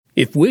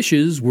If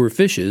wishes were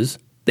fishes,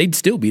 they'd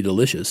still be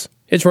delicious.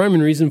 It's Rhyme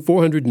and Reason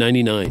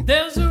 499.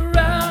 There's a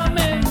rhyme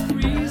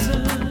and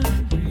reason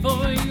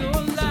for your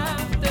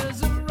life.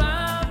 There's a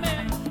rhyme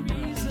and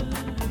reason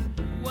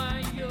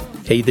why you're...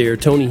 Hey there,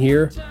 Tony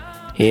here,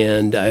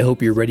 and I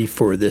hope you're ready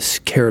for this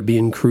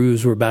Caribbean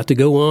cruise we're about to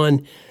go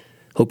on.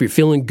 Hope you're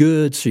feeling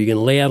good so you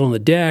can lay out on the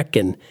deck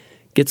and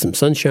get some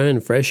sunshine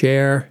and fresh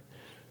air.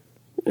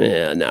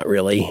 Not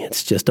really.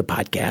 It's just a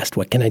podcast.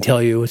 What can I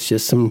tell you? It's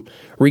just some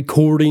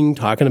recording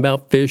talking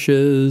about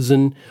fishes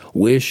and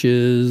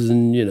wishes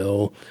and,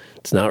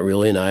 it's not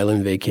really an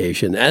island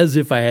vacation, as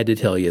if I had to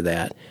tell you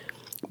that.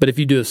 But if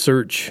you do a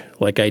search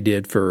like I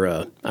did for,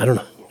 I don't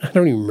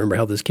even remember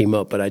how this came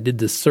up, but I did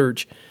this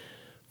search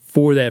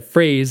for that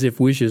phrase, if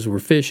wishes were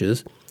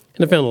fishes,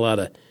 and I found a lot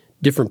of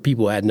different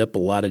people adding up a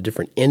lot of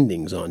different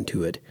endings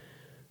onto it.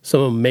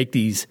 Some of them make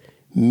these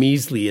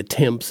measly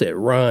attempts at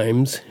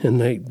rhymes,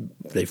 and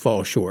they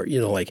fall short.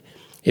 Like,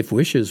 if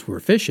wishes were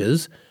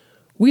fishes,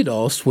 we'd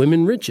all swim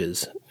in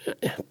riches.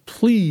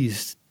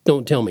 Please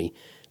don't tell me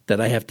that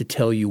I have to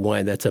tell you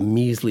why that's a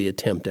measly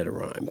attempt at a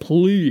rhyme.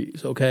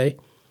 Please, okay?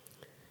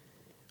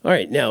 All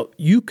right, now,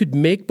 you could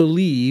make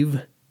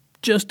believe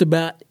just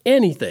about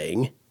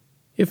anything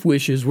if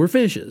wishes were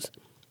fishes.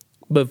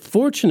 But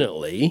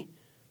fortunately,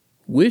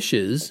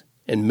 wishes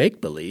and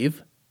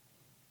make-believe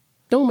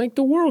don't make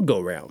the world go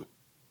round.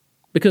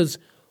 Because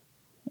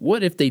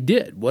what if they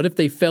did? What if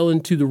they fell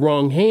into the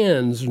wrong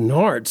hands and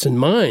hearts and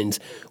minds?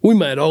 We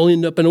might all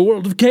end up in a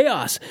world of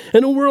chaos,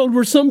 in a world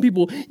where some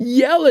people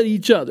yell at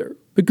each other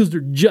because they're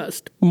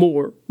just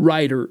more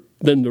righter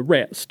than the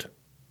rest.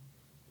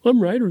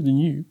 I'm righter than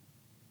you.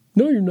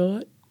 No, you're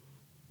not.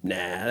 Nah,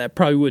 that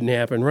probably wouldn't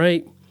happen,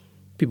 right?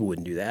 People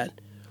wouldn't do that.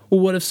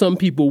 Well, what if some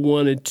people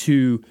wanted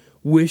to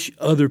wish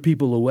other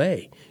people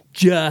away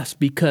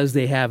just because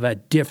they have a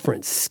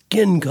different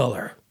skin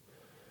color?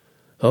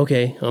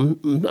 Okay,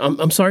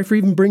 I'm sorry for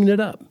even bringing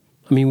it up.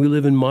 I mean, we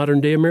live in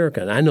modern-day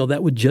America, and I know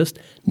that would just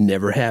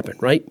never happen,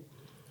 right?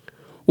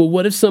 Well,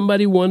 what if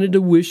somebody wanted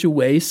to wish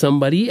away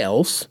somebody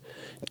else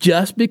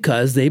just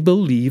because they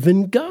believe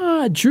in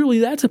God? Surely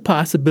that's a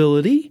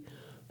possibility.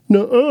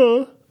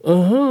 No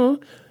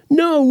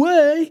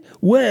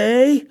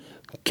way.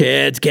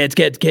 Kids,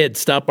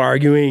 stop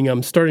arguing.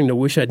 I'm starting to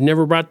wish I'd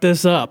never brought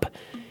this up.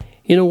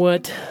 You know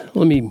what?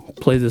 Let me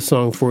play this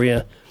song for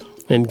you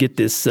and get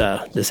this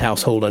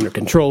household under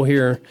control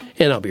here,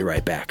 and I'll be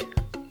right back.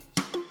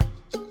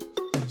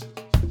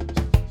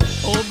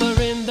 Over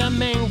in the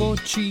mango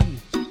tree,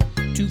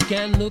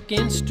 toucan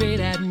looking straight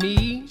at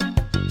me.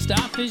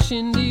 Starfish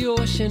in the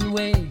ocean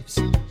waves,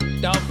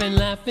 dolphin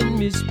laughing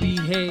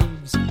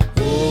misbehaves.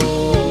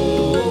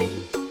 Oh,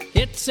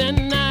 it's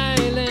an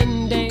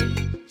island day.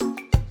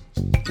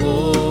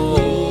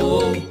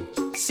 Oh,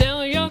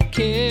 sell your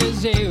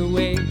cares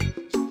away.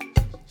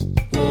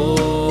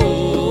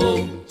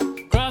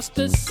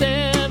 The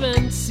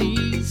 7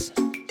 seas.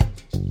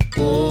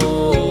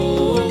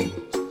 Oh,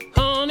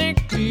 on a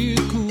clear,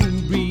 cool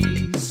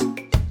breeze.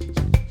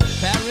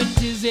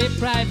 Parrot is a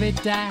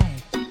private eye.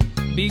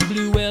 Big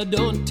blue whale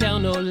don't tell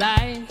no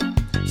lie.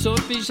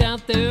 Swordfish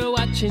out there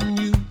watching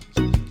you.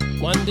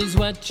 Wonders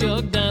what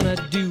you're gonna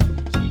do.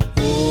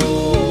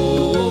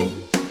 Oh,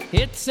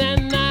 it's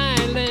an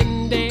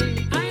island day.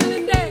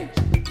 Island day.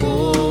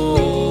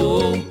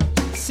 Oh,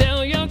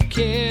 sell your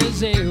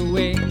cares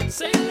away.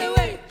 Sail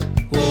away.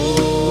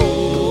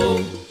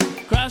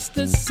 Across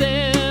the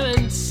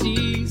 7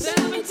 seas.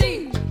 7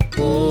 seas.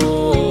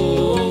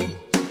 Oh,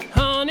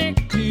 on a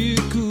clear,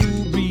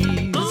 cool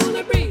breeze. On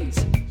a breeze.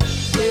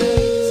 Yeah,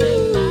 it's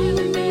an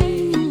island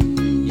day.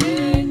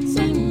 Yeah, it's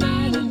an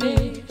island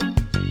day.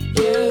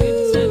 Yeah,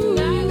 it's an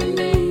island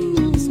day.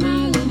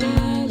 Smiling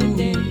island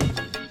day.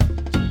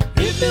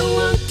 If you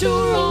want to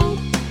roam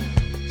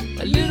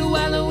a little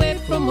while away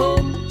from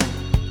home,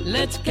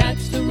 let's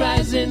catch the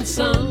rising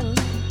sun.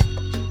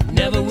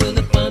 Never will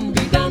the fun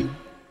be done.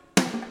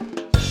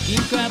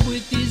 King Crab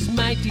with his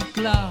mighty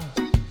claw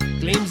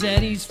claims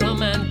that he's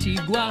from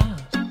Antigua,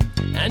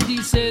 and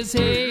he says,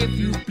 hey, if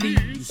you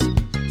please,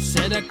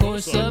 set a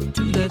course up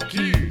to the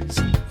Keys.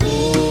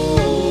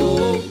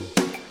 Oh,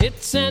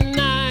 it's an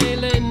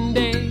island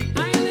day.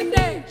 Island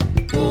day.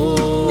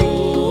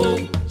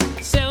 Oh,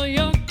 sell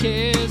your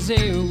cares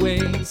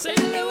away.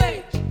 Sail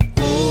away.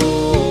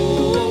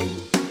 Oh,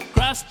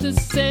 cross the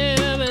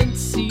 7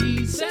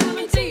 seas.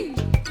 7 seas.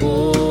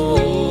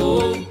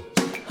 Oh,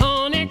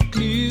 on a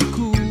clear,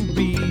 cool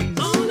breeze.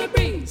 On a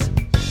breeze.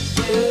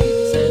 Yeah,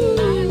 it's an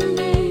island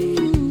day.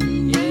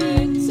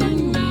 Yeah, it's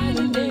an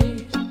island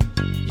day.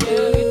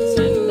 Yeah, it's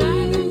an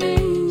island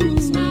day.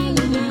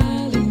 Smiling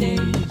island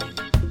day.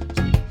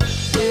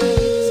 Yeah,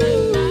 it's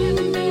an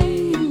island day.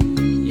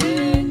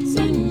 Yeah, it's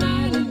an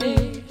island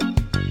day.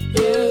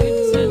 Yeah,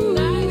 it's an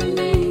island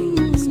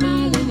day.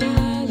 Smiling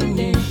island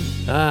day.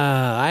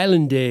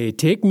 Island Day,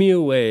 take me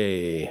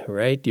away,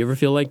 right? Do you ever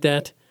feel like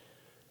that?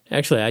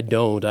 Actually, I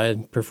don't. I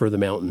prefer the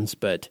mountains,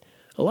 but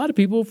a lot of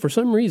people, for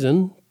some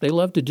reason, they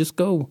love to just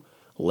go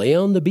lay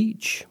on the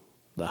beach.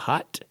 The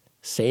hot,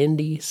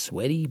 sandy,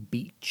 sweaty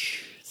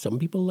beach. Some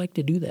people like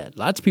to do that.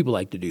 Lots of people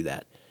like to do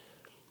that.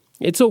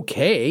 It's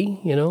okay,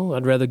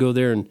 I'd rather go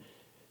there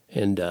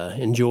and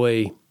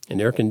enjoy an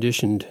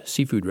air-conditioned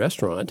seafood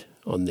restaurant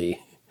on the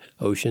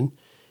ocean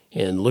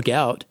and look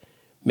out.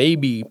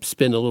 Maybe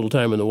spend a little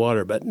time in the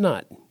water, but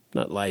not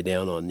lie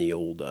down on the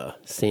old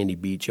sandy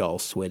beach all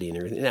sweaty and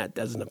everything. That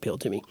doesn't appeal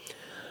to me.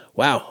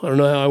 Wow, I don't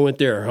know how I went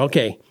there.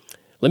 Okay,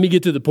 let me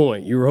get to the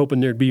point. You were hoping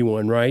there'd be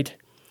one, right?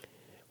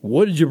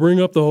 What did you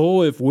bring up the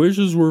whole if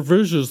wishes were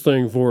fishes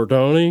thing for,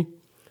 Tony?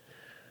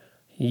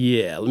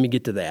 Yeah, let me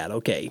get to that.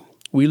 Okay,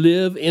 we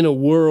live in a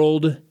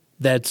world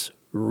that's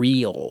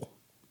real,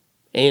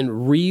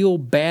 and real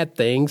bad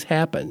things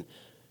happen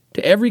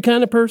to every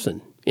kind of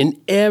person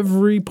in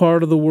every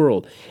part of the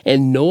world,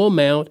 and no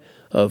amount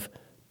of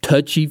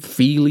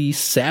touchy-feely,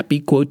 sappy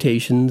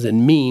quotations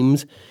and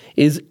memes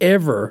is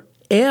ever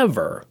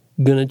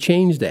going to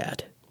change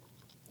that.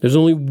 There's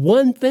only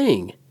one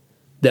thing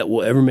that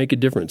will ever make a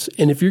difference,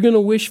 and if you're going to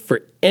wish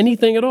for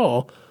anything at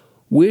all,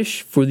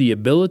 wish for the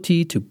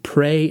ability to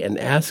pray and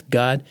ask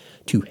God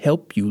to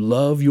help you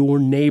love your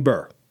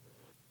neighbor.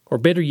 Or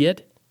better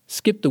yet,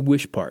 skip the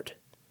wish part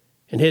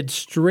and head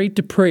straight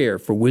to prayer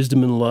for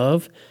wisdom and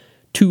love,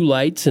 two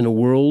lights in a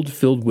world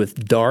filled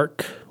with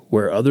dark,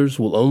 where others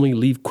will only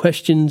leave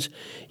questions,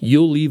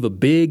 you'll leave a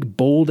big,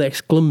 bold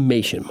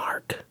exclamation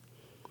mark.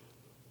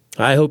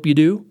 I hope you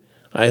do.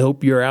 I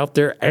hope you're out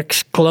there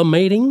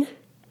exclamating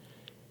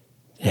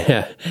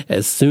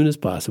as soon as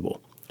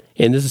possible.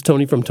 And this is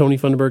Tony from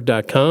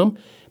TonyFunderburg.com,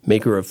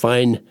 maker of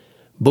fine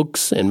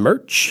books and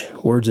merch,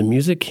 words and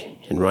music,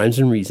 and rhymes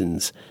and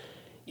reasons.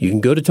 You can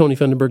go to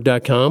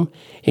TonyFunderburg.com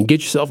and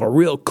get yourself a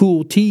real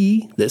cool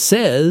tee that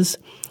says,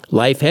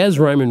 life has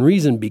rhyme and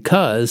reason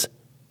because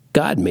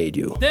God made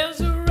you. There's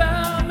a